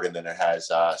of a burden than it has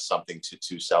something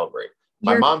to celebrate.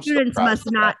 Your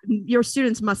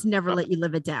students must never let you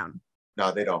live it down.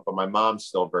 No, they don't. But my mom's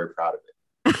still very proud of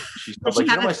it. She's she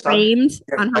had it framed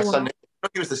on her wall.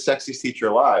 He was the sexiest teacher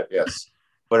alive. Yes,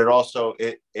 but it also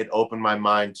it opened my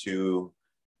mind to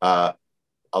a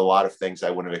lot of things I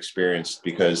wouldn't have experienced,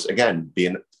 because again,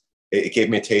 it gave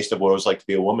me a taste of what it was like to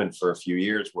be a woman for a few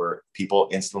years, where people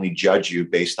instantly judge you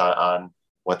based on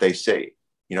what they say.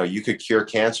 You could cure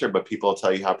cancer, but people will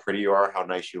tell you how pretty you are, how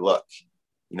nice you look.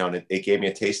 And it gave me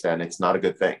a taste of that, and it's not a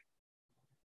good thing.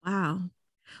 Wow.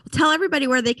 Well, tell everybody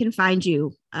where they can find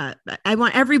you. I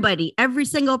want every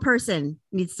single person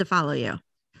needs to follow you.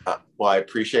 Well, I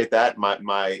appreciate that.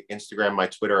 My Instagram, my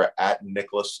Twitter are at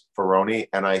Nicholas Ferroni,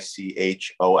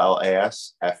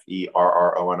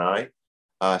 NicholasFerroni.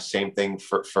 Same thing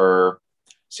for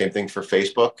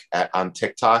Facebook, on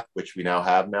TikTok, which we now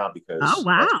have because that's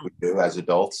what we do as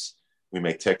adults. We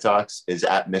make TikToks, is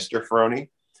at Mr. Ferroni.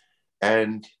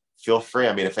 And feel free.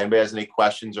 If anybody has any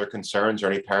questions or concerns,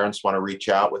 or any parents want to reach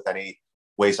out with any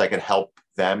ways I can help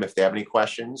them, if they have any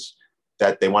questions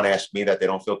that they want to ask me that they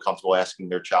don't feel comfortable asking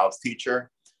their child's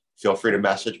teacher, feel free to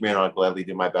message me, and I'll gladly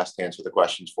do my best to answer the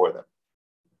questions for them.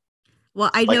 Well,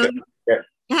 I know. Go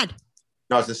ahead.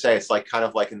 No, I was to say, it's kind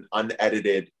of like an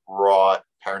unedited, raw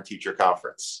parent-teacher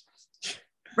conference.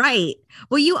 Right.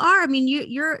 Well, you are.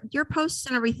 Your posts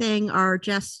and everything are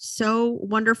just so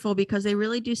wonderful, because they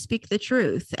really do speak the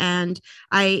truth. And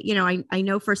I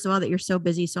know, first of all, that you're so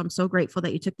busy. So I'm so grateful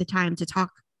that you took the time to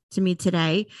talk to me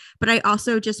today. But I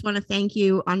also just want to thank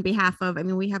you on behalf of,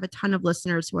 we have a ton of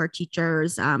listeners who are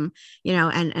teachers, and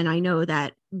I know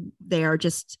that they are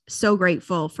just so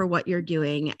grateful for what you're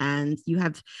doing, and you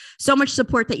have so much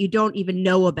support that you don't even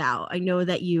know about. I know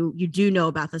that you do know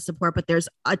about the support, but there's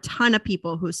a ton of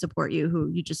people who support you who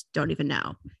you just don't even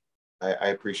know. I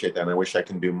appreciate that. And I wish I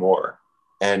can do more.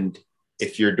 And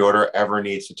if your daughter ever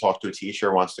needs to talk to a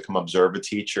teacher, wants to come observe a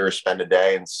teacher, spend a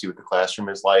day and see what the classroom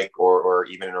is like, or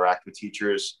even interact with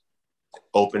teachers,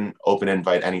 open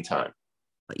invite anytime.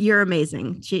 You're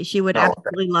amazing. She would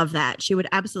absolutely love that. She would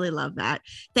absolutely love that.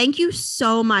 Thank you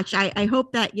so much. I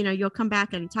hope that, you'll come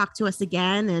back and talk to us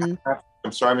again. And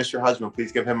I'm sorry, I missed your husband.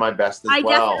 Please give him my best as I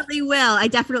well. I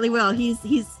definitely will. He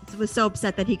was so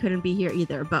upset that he couldn't be here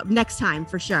either, but next time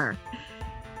for sure.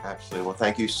 Absolutely. Well,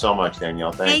 thank you so much,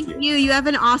 Danielle. Thank you. You have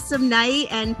an awesome night,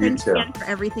 and thanks too. again for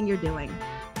everything you're doing.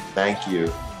 Thank you.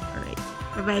 All right.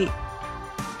 Bye-bye.